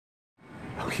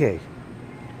Okay.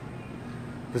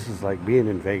 This is like being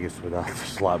in Vegas without the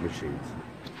slot machines.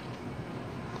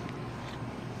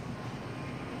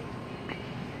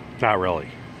 Not really.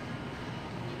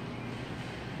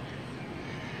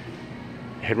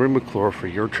 Henry McClure for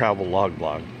Your Travel Log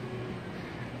Blog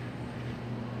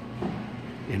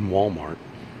in Walmart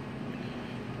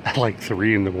at like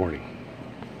 3 in the morning.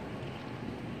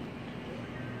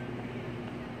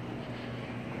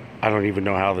 I don't even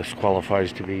know how this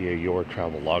qualifies to be a Your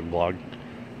Travel Log Blog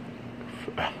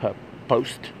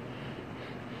post.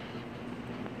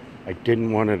 I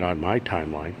didn't want it on my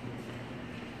timeline.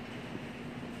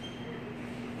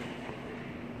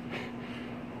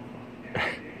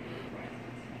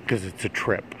 Because it's a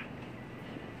trip.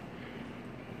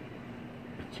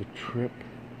 It's a trip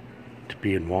to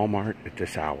be in Walmart at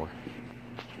this hour.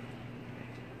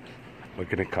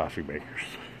 Looking at coffee makers.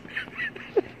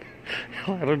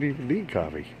 Hell, I don't even need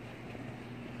coffee.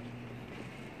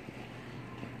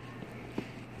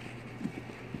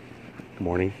 Good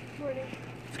morning. Morning.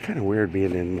 It's kind of weird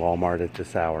being in Walmart at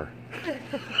this hour.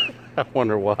 I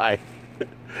wonder why.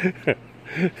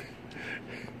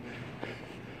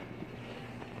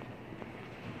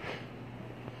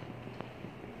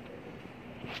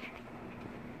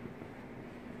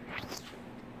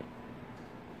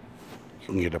 You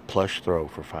can get a plush throw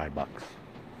for $5.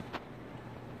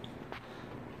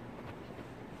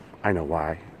 I know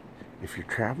why. If you're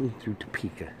traveling through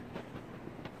Topeka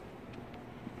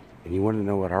and you want to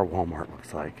know what our Walmart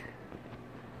looks like,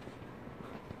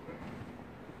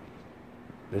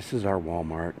 this is our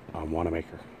Walmart on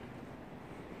Wanamaker.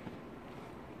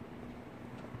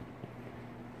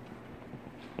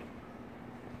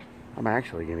 I'm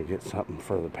actually going to get something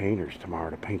for the painters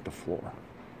tomorrow to paint the floor.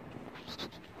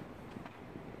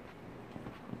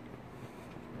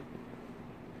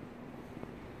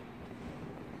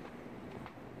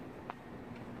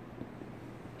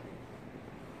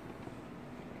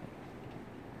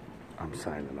 I'm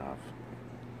signing off.